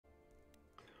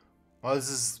Well,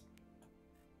 this is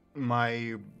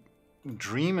my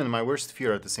dream and my worst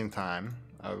fear at the same time.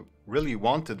 I really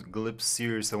wanted GBoots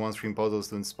series of one-screen puzzles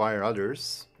to inspire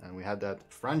others, and we had that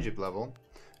friendship level.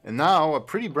 And now a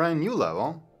pretty brand new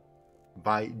level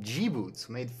by GBoots,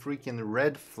 who made freaking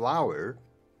Red Flower.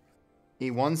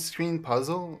 A one-screen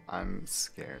puzzle? I'm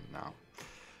scared now.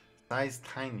 Size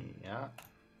tiny, yeah.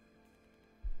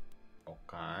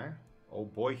 Okay. Oh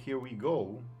boy, here we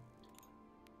go.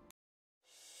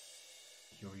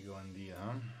 Here we go indeed,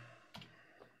 huh?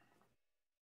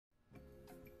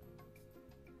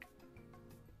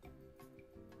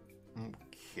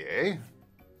 Okay.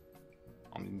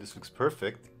 I mean, this looks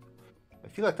perfect. I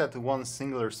feel like that one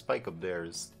singular spike up there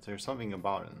is... There's something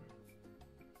about it.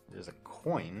 There's a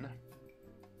coin.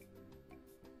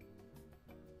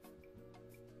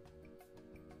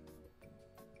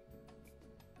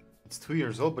 It's 2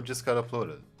 years old, but just got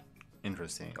uploaded.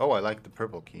 Interesting. Oh, I like the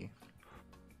purple key.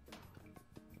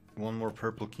 One more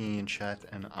purple key in chat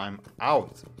and I'm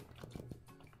out.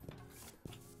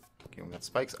 Okay, we got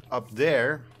spikes up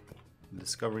there.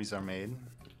 Discoveries are made.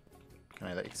 Can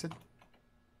I exit?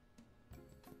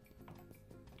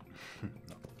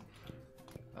 No.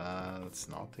 Let's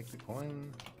not take the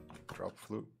coin. Drop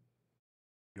flute.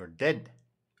 You're dead.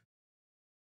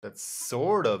 That's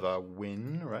sort of a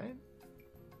win, right?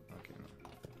 Okay.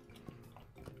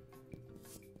 No.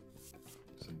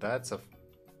 So that's a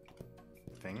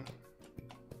thing.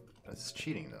 That's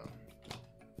cheating though.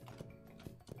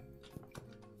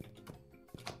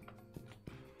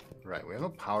 Right, we have no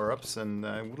power-ups, and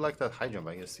I would like that high jump,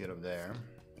 I guess, to get up there.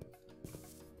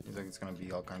 Seems like it's gonna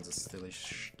be all kinds of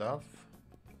stylish stuff.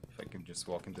 If I can just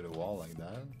walk into the wall like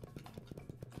that.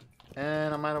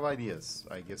 And I'm out of ideas.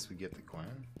 I guess we get the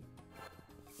coin.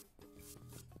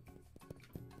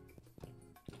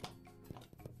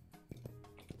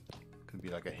 Could be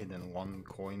like a hidden one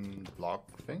coin block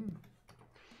thing.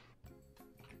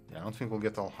 Yeah, I don't think we'll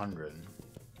get all 100.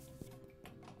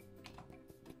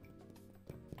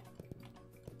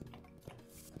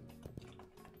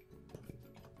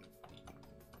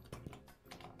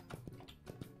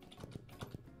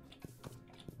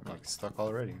 I'm like stuck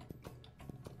already.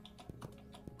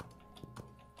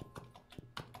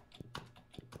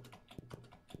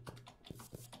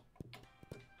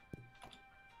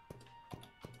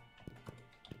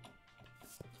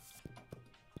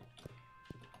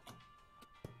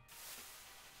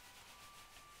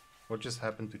 What just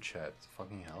happened to chat?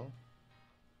 Fucking hell.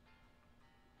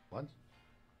 What?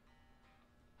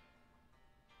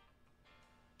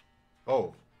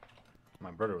 Oh.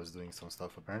 My brother was doing some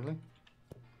stuff apparently.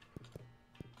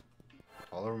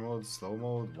 Color mode, slow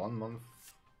mode, 1 month.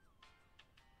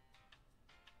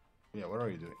 Yeah, what are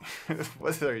you doing?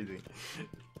 What are you doing?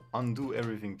 Undo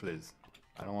everything, please.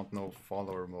 I don't want no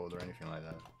follower mode or anything like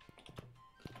that.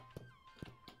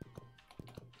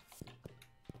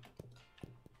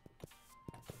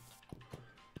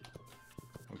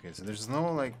 Okay, so there's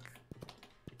no, like,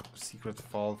 secret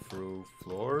fall through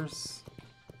floors.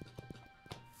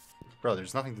 Bro,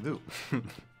 there's nothing to do.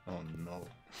 Oh no.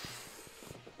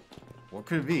 What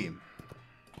could it be?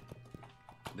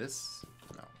 This?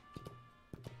 No.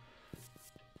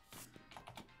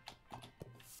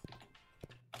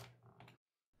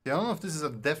 Yeah, I don't know if this is a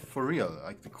death for real.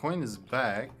 Like, the coin is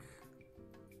back.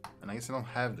 And I guess I don't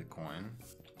have the coin.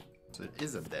 So it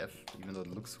is a death, even though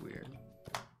it looks weird.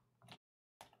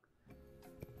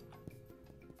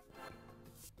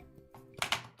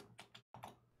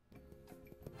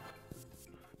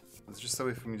 It's just a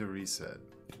way for me to reset.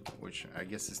 Which I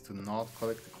guess is to not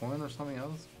collect the coin or something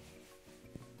else.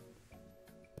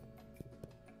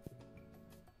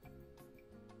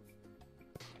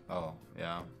 Oh,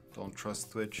 yeah. Don't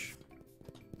trust Twitch.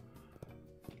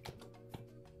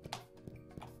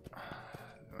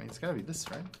 I mean, it's gotta be this,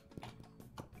 right?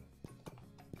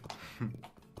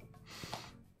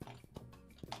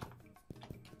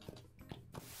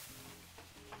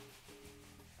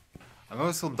 I'm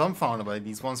always so dumbfounded by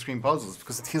these one-screen puzzles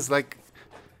because it feels like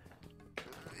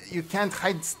you can't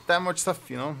hide that much stuff,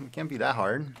 you know? It can't be that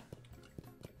hard.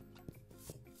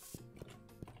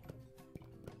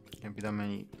 Can't be that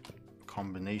many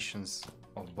combinations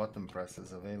of button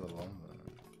presses available.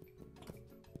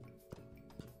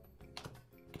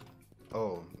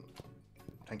 Oh,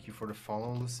 thank you for the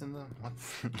follow, Lucinda. What?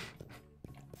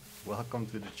 Welcome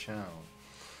to the channel.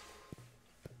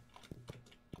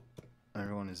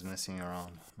 Everyone is messing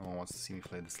around. No one wants to see me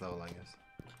play this level, I guess.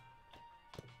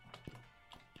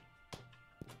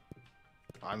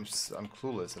 I'm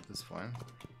clueless at this point.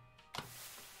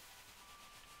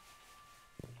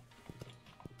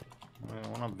 I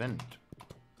wanna vent.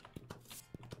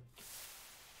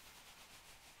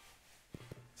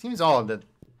 Seems odd that...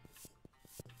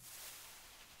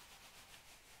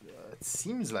 it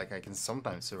seems like I can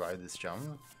sometimes survive this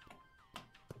jump.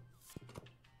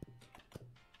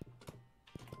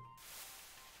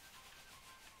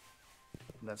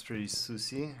 That's pretty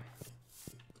sussy.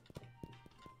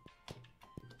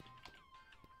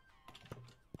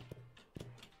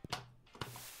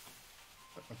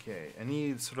 Okay,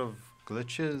 any sort of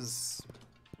glitches?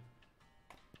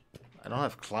 I don't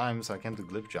have climbs, so I can't do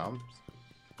glip jumps.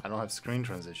 I don't have screen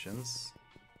transitions.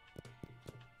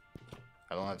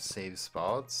 I don't have save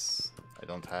spots. I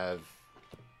don't have...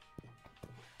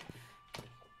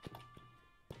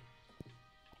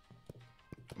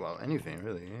 well, anything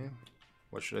really.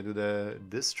 What should I do?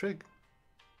 This trick?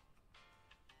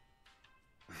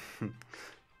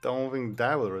 Don't think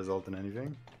that will result in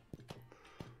anything.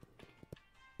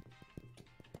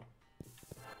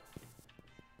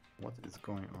 What is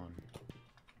going on?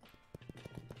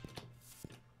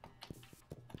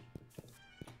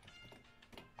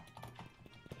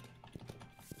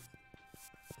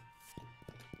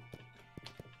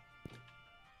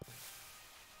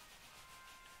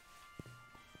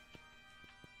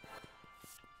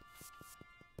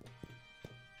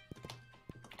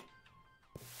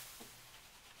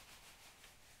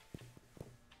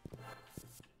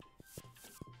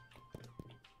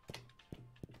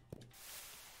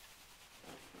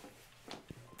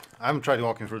 I haven't tried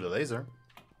walking through the laser.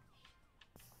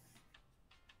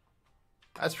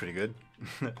 That's pretty good.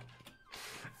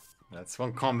 That's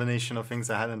one combination of things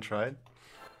I hadn't tried.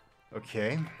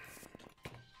 Okay.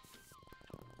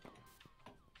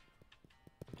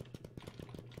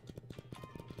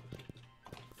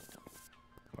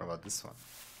 What about this one?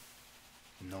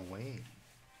 No way.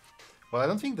 Well, I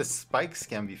don't think the spikes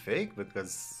can be fake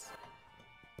because,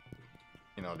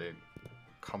 you know, they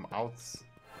come out.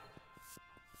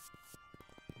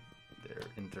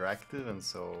 They're interactive, and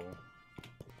so...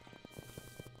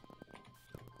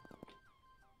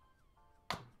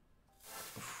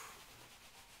 oof.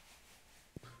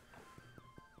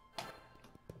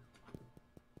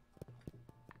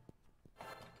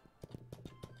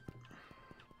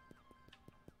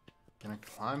 Can I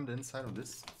climb the inside of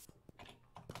this?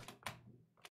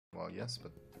 Well, yes,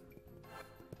 but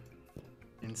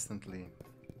instantly.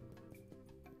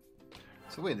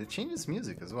 So wait, it changes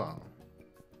music as well.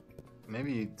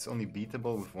 Maybe it's only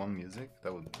beatable with one music?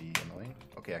 That would be annoying.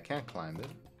 Okay, I can't climb it.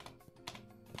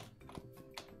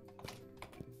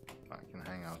 I can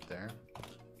hang out there.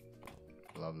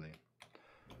 Lovely.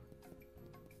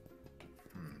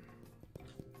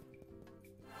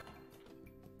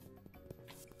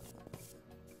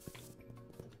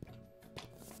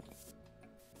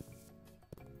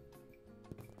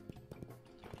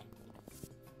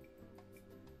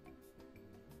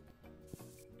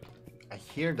 I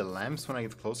hear the lamps when I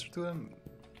get closer to them.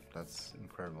 That's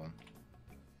incredible.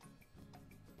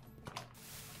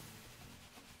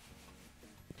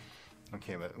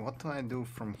 Okay, but what do I do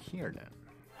from here then?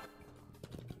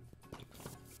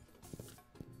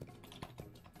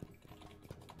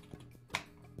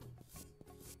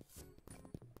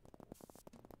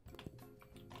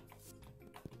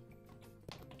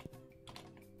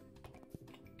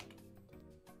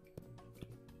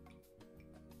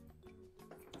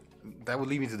 That would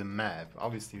lead me to the map.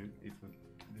 Obviously,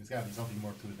 there's gotta be something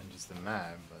more to it than just the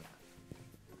map, but...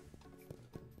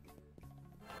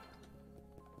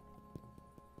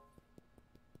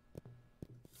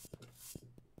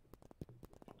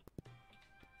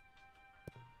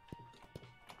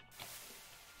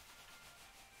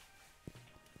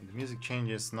 and the music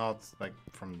changes not like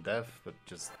from depth, but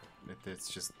just it's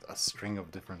just a string of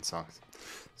different songs.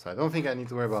 So I don't think I need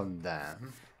to worry about that.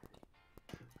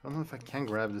 I don't know if I can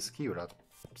grab this key without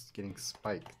just getting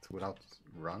spiked, without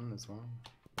run as well.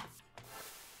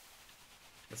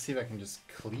 Let's see if I can just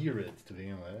clear it to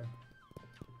begin with.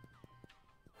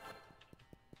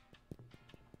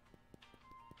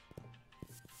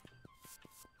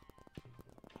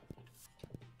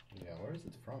 Yeah, where is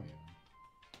it from even?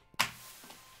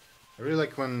 I really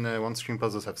like when one-screen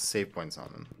puzzles have save points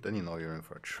on them. Then you know you're in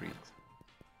for a treat.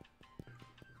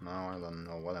 Now I don't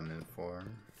know what I'm in for.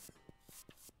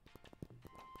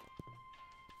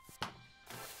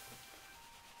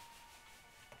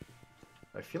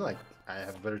 I feel like I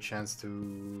have a better chance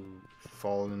to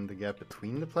fall in the gap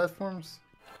between the platforms.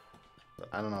 But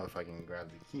I don't know if I can grab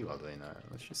the key while doing that.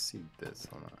 Let's just see this.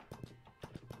 Hold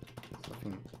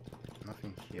on.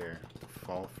 Nothing here to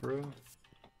fall through.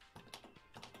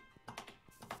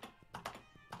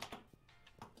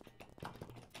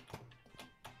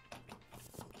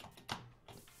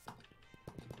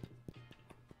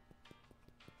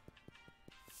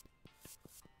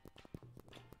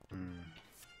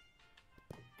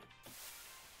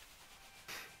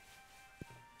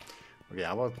 Okay,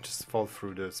 how about just fall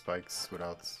through the spikes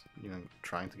without even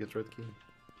trying to get red key?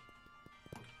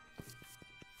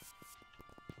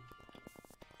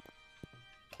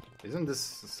 Isn't this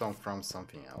song from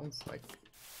something else? Like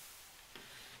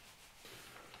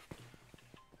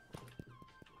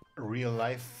real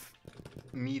life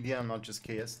media, not just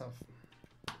KS stuff?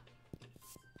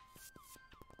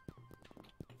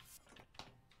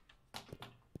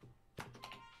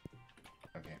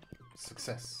 Okay,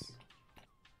 success.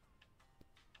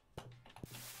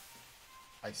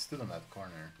 I stood on that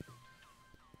corner.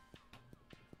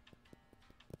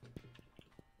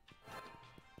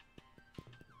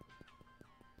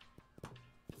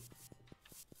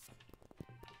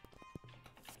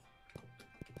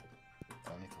 I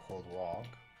need to hold walk.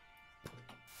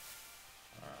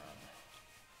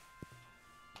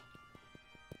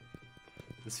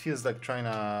 This feels like trying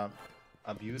to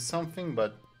abuse something,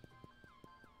 but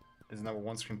isn't that what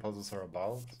one-screen puzzles are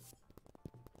about?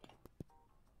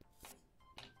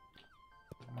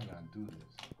 How am I gonna do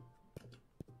this?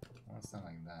 I want to stand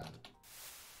like that.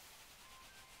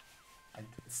 I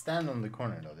did stand on the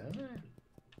corner though, didn't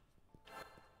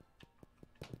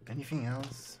I? Anything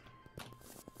else?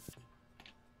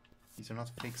 These are not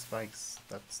fake spikes.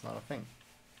 That's not a thing.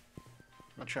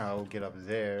 Not sure how I'll get up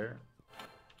there.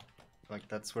 Like,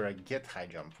 that's where I get high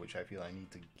jump, which I feel I need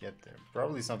to get there.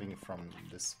 Probably something from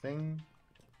this thing.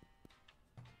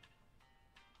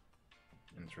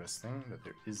 Interesting that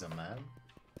there is a map.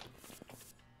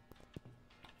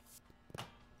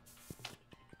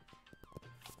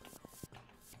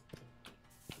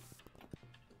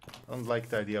 I don't like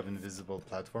the idea of invisible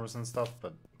platforms and stuff,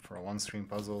 but for a one-screen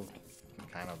puzzle, you can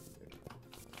kind of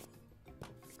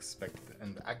expect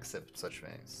and accept such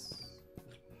things.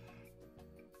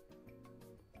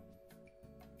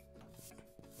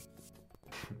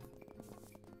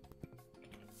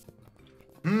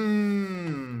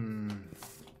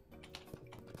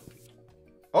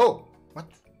 Oh! What?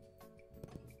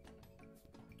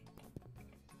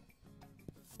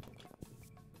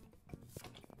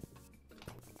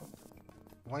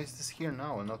 Why is this here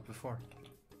now and not before?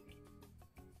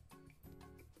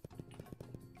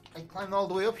 I climbed all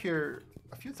the way up here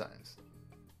a few times.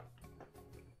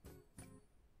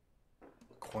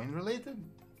 Coin related?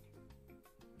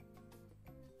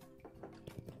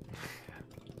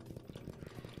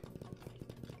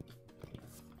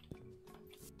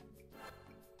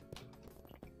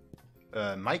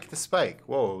 Mike the Spike.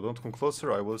 Whoa, don't come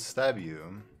closer, I will stab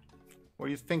you. What are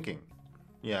you thinking?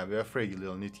 Yeah, be afraid, you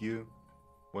little Knytt, you.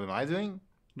 What am I doing?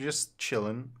 Just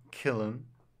chilling, killing.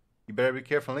 You better be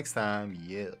careful next time.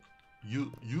 Yeah.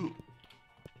 You.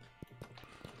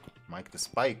 Mike the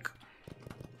Spike.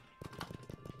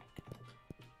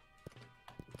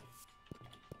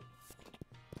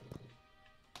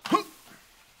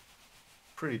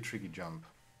 Pretty tricky jump.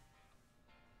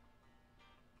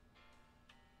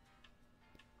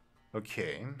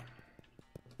 Okay.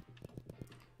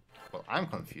 Well, I'm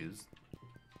confused.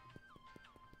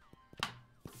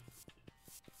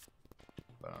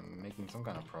 But I'm making some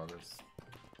kind of progress.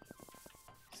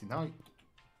 See, now it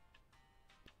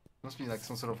must be like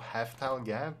some sort of half-tile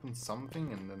gap in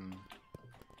something, and then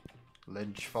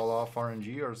ledge fall off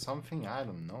RNG or something. I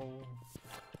don't know.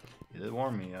 You did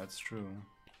warn me, that's true.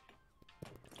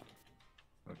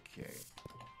 Okay.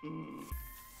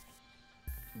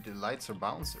 The lights are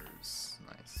bouncers.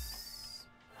 Nice.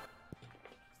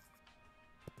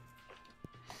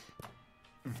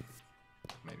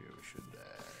 Maybe we should do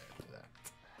that.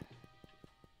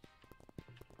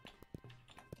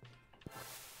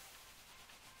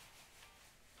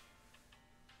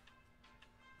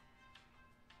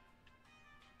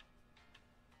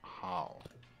 How?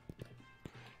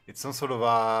 It's some sort of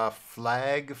a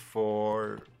flag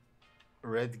for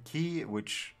red key,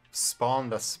 which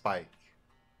spawned a spike.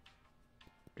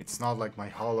 It's not like my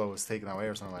hollow was taken away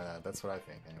or something like that. That's what I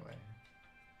think, anyway.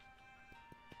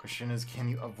 Question is, can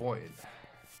you avoid?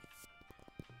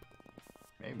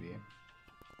 Maybe.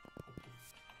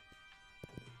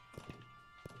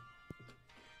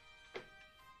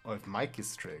 Oh, if Mike is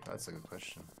strict, that's a good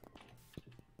question.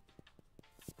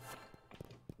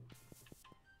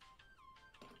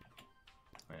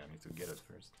 Wait, I need to get it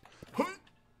first.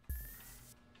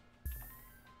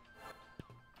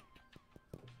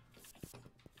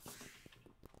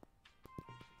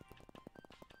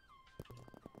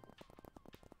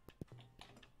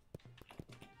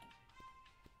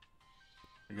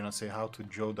 You're gonna say how to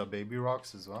Joe the baby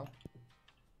rocks as well?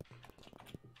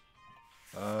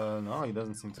 No, he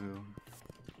doesn't seem to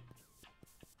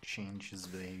change his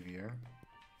behavior.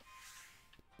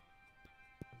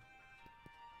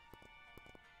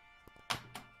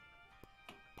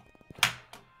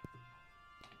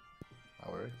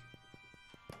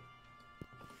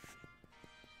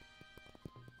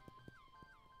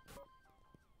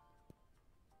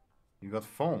 You got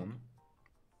phone.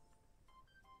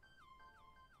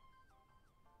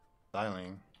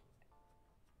 Dialing.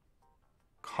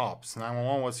 Cops.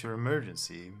 911, what's your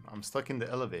emergency? I'm stuck in the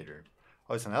elevator.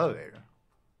 Oh, it's an elevator.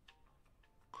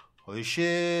 Holy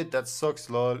shit, that sucks,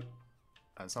 lol.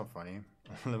 That's not funny.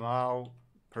 Limau,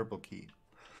 purple key.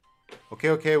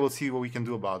 Okay, we'll see what we can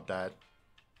do about that.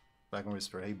 Black and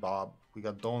Whisper, hey Bob, we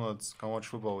got donuts. Come watch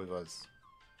football with us.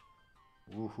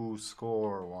 Woohoo,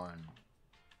 score 1.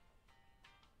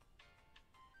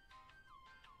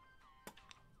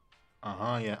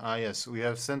 Yeah, yes. We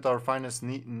have sent our finest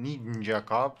ninja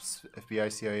cops,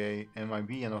 FBI, CIA,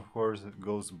 MIB, and of course,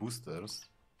 Ghost Boosters.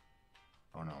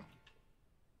 Oh no.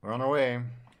 We're on our way.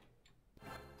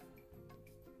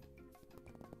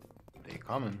 They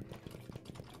coming.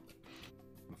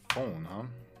 The phone, huh?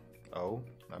 Oh,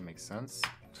 that makes sense.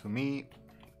 To me.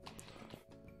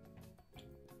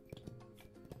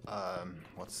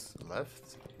 What's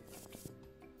left?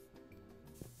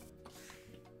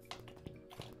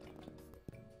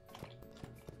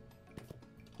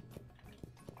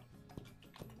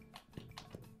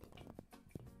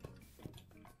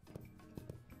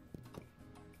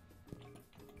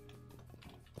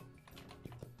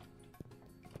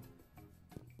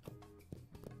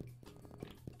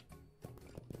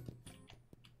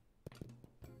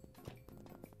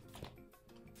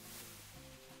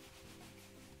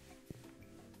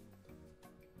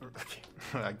 Okay,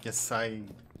 I guess I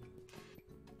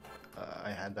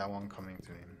had that one coming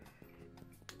to him.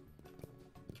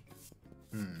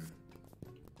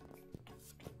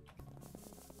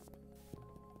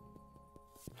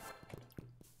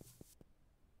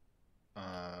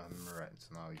 Right,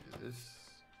 so now we do this.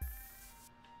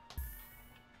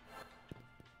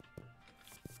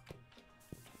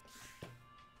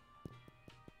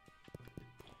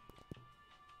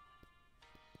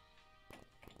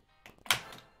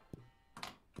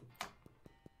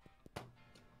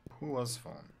 Who was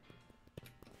phone?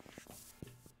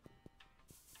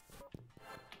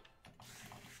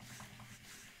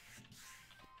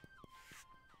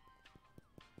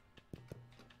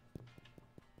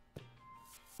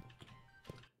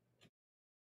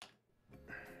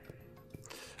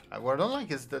 What I don't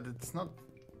like is that it's not.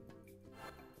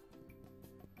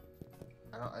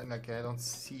 I don't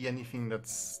see anything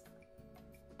that's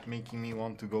making me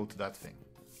want to go to that thing.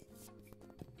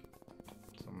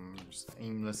 So I'm just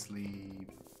aimlessly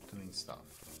doing stuff.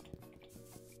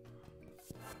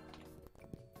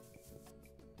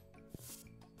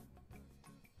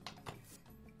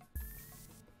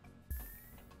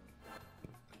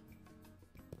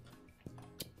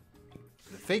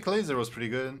 The fake laser was pretty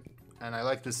good, and I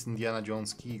like this Indiana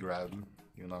Jones key grab,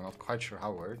 even though I'm not quite sure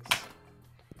how it works.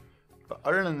 But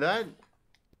other than that,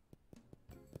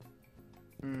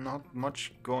 not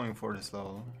much going for this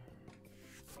level.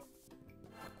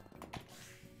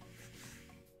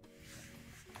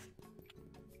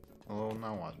 Oh,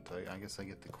 now what? I guess I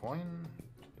get the coin?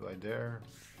 Do I dare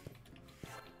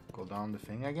go down the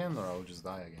thing again, or I'll just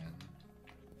die again?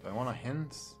 Do I want a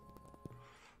hint?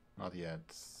 Not yet.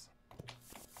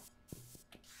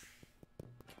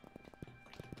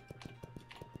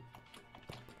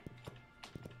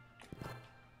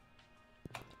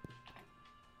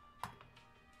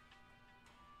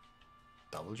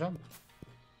 Double jump.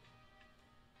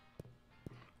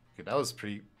 Okay, that was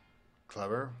pretty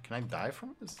clever. Can I die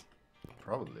from this?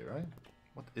 Probably, right?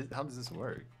 How does this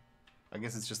work? I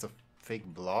guess it's just a fake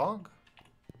blog?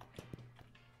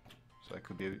 So I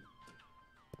could be...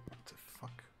 What the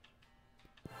fuck?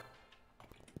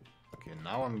 Okay,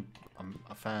 now I'm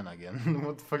a fan again.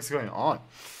 What the fuck's going on?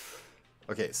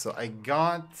 Okay, so I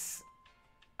got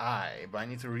but I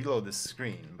need to reload the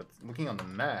screen. But looking on the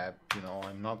map, you know,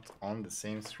 I'm not on the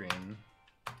same screen.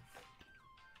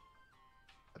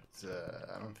 But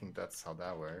I don't think that's how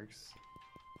that works.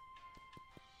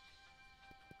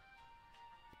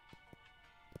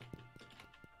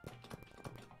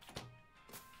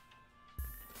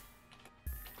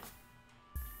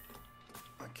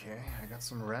 Okay, I got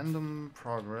some random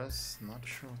progress. Not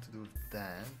sure what to do with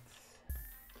that.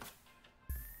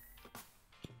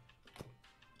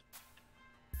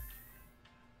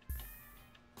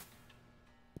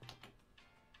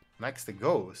 Max the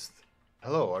Ghost.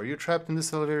 Hello, are you trapped in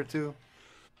this elevator too?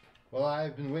 Well,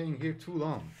 I've been waiting here too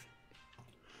long.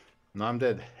 No, I'm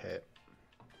dead.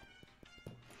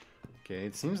 Okay,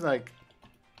 it seems like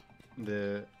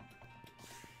the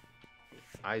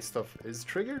eye stuff is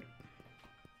triggered.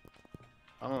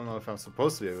 I don't know if I'm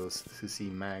supposed to be able to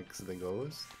see Max the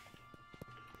Ghost.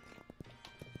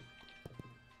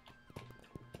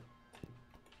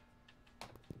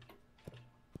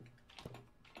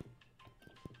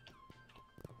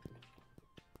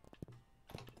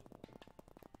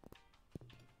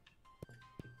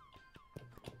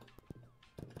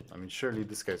 mean, surely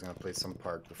this guy's gonna play some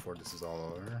part before this is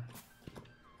all over.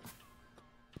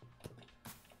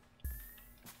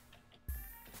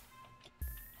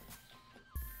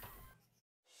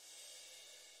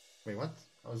 Wait, what?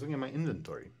 I was looking at my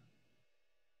inventory.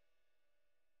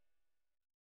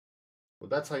 Well,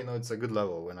 that's how you know it's a good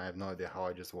level, when I have no idea how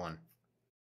I just won.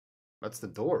 That's the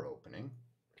door opening.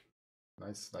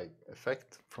 Nice, like,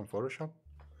 effect from Photoshop.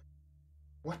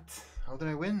 What? How did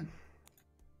I win?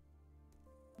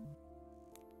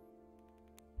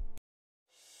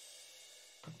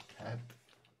 Cat.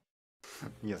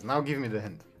 Yes, now give me the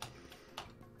hint.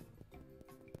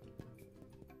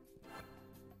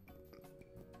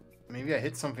 Maybe I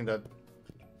hit something that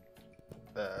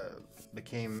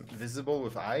became visible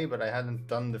with I, but I hadn't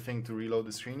done the thing to reload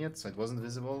the screen yet, so it wasn't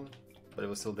visible, but it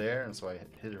was still there, and so I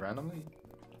hit it randomly.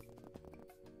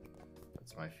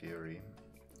 That's my theory.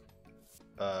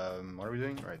 What are we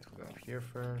doing? Right, we're going up here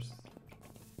first.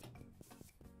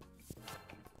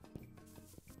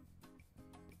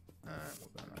 We're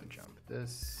gonna jump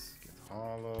this, get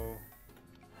hollow.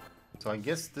 So I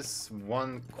guess this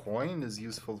one coin is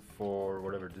useful for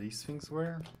whatever these things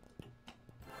were.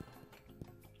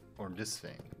 Or this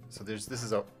thing. So this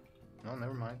is a... No,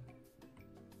 never mind.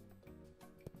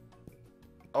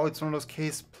 Oh, it's one of those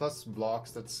case plus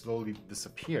blocks that slowly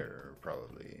disappear,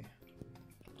 probably.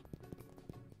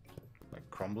 Like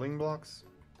crumbling blocks?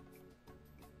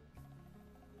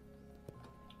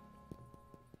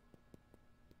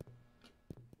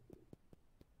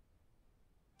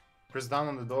 Press down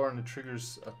on the door and it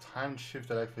triggers a timed shift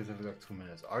that activates every like 2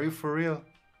 minutes. Are you for real?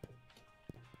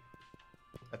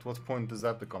 At what point does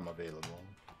that become available?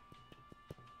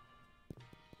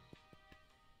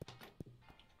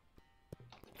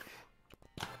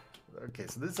 Okay,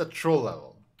 so this is a troll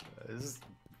level. This is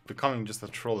becoming just a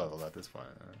troll level at this point.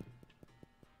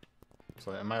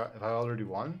 So have I already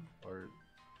won? Or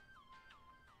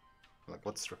like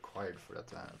what's required for that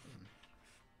to happen?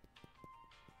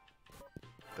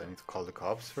 Do I need to call the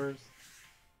cops first?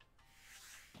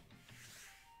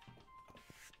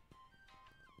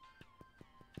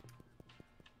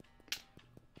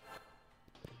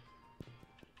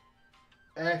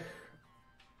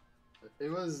 It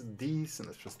was decent.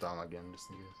 Let's just down again, just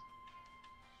in case.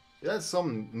 It has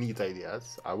some neat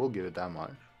ideas. I will give it that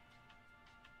much.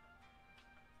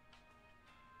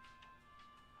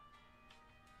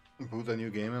 Boot a new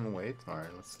game and wait.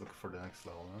 Alright, let's look for the next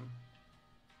level then.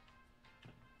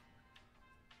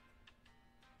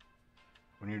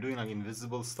 When you're doing like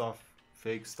invisible stuff,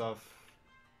 fake stuff.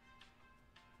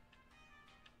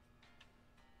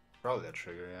 Probably a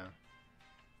trigger, yeah.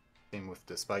 Same with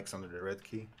the spikes under the red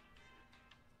key.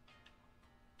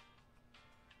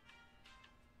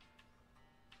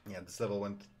 Yeah, this level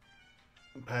went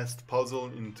past puzzle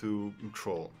into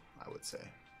troll, I would say.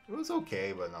 It was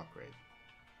okay, but not great.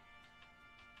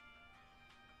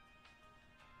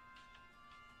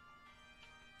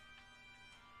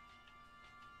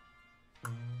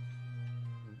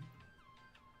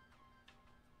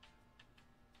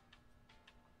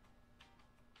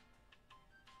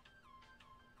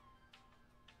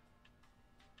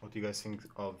 What do you guys think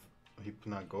of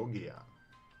Hypnagogia?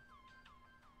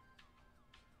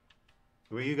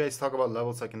 The way you guys talk about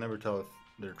levels, I can never tell if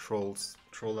they're troll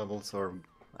levels or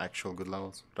actual good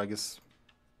levels. But I guess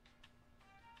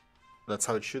that's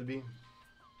how it should be.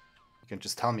 You can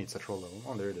just tell me it's a troll level.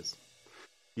 Oh, there it is.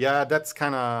 Yeah, that's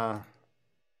kind of...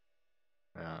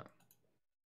 Yeah.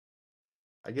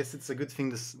 I guess it's a good thing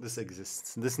this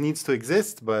exists. This needs to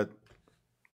exist, but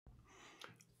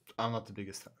I'm not the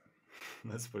biggest fan.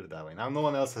 Let's put it that way. Now no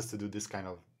one else has to do this kind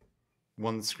of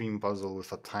one screen puzzle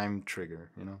with a time trigger,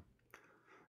 you know?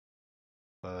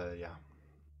 But yeah,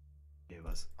 it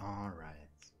was alright.